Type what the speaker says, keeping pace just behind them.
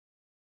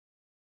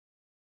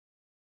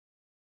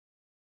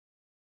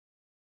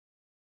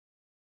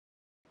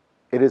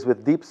It is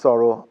with deep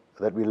sorrow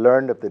that we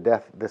learned of the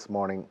death this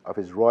morning of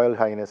His Royal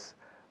Highness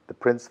the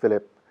Prince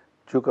Philip,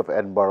 Duke of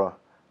Edinburgh,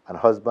 and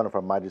husband of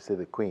Her Majesty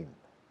the Queen.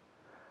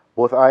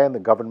 Both I and the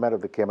government of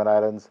the Cayman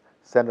Islands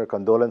send our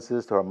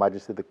condolences to Her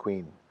Majesty the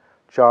Queen,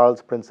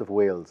 Charles, Prince of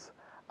Wales,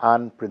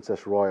 Anne,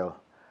 Princess Royal,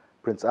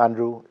 Prince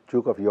Andrew,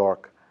 Duke of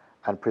York,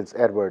 and Prince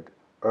Edward,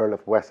 Earl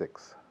of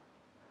Wessex.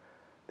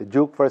 The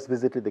Duke first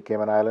visited the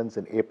Cayman Islands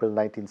in April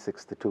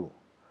 1962,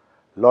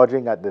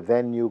 lodging at the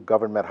then-new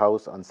Government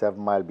House on 7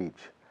 Mile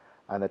Beach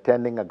and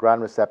attending a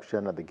grand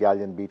reception at the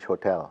Galleon Beach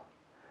Hotel.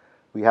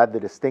 We had the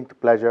distinct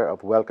pleasure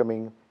of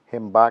welcoming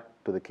him back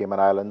to the Cayman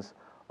Islands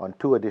on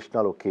 2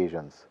 additional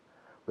occasions,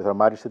 with Her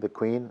Majesty the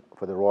Queen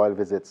for the royal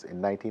visits in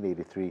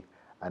 1983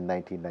 and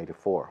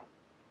 1994.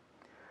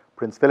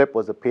 Prince Philip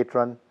was a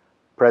patron,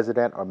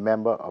 president, or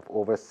member of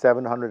over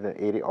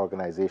 780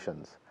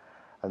 organizations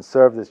and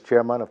served as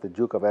chairman of the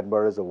Duke of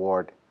Edinburgh's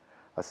Award,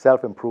 a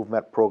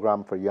self-improvement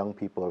program for young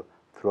people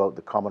throughout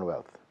the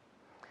Commonwealth.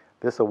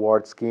 This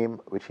award scheme,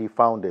 which he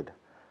founded,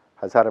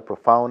 has had a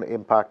profound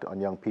impact on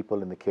young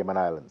people in the Cayman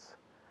Islands.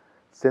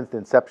 Since the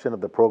inception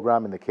of the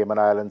program in the Cayman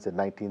Islands in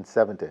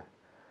 1970,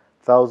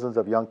 thousands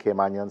of young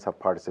Caymanians have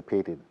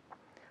participated,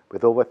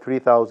 with over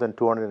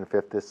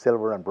 3,250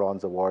 silver and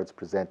bronze awards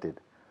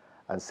presented,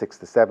 and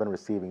 67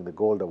 receiving the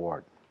Gold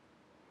Award.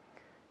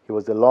 He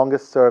was the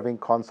longest-serving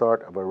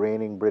consort of a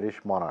reigning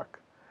British monarch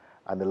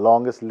and the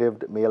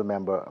longest-lived male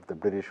member of the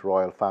British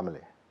royal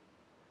family.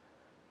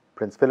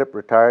 Prince Philip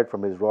retired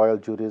from his royal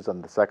duties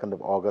on the 2nd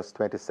of August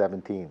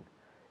 2017,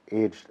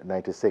 aged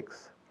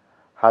 96,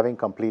 having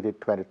completed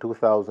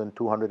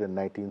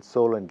 22,219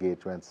 solo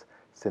engagements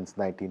since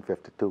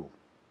 1952.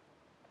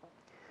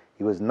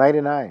 He was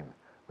 99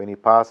 when he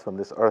passed from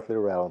this earthly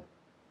realm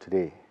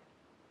today.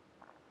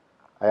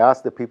 I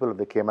ask the people of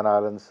the Cayman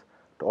Islands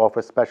to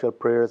offer special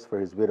prayers for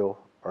his widow,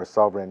 our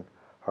sovereign,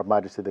 Her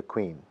Majesty the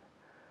Queen,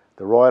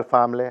 the royal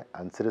family,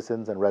 and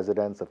citizens and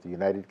residents of the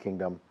United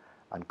Kingdom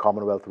and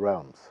Commonwealth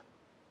realms.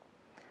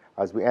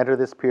 As we enter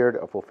this period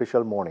of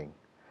official mourning,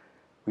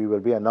 we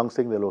will be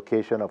announcing the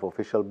location of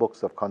official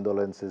books of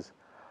condolences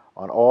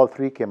on all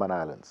 3 Cayman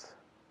Islands.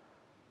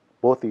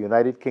 Both the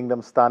United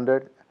Kingdom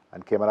Standard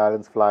and Cayman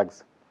Islands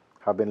flags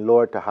have been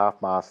lowered to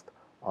half-mast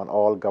on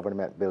all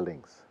government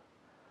buildings.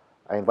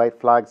 I invite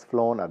flags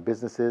flown at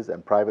businesses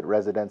and private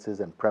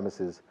residences and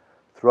premises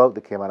throughout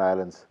the Cayman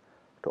Islands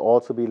to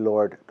also be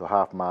lowered to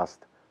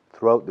half-mast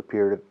throughout the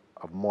period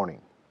of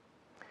mourning,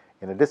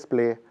 in a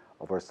display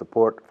of our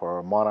support for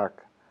our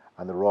monarch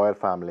and the royal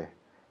family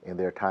in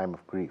their time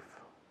of grief.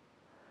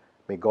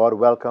 May God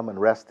welcome and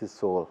rest his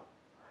soul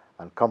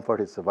and comfort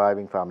his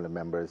surviving family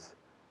members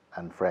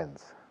and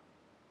friends.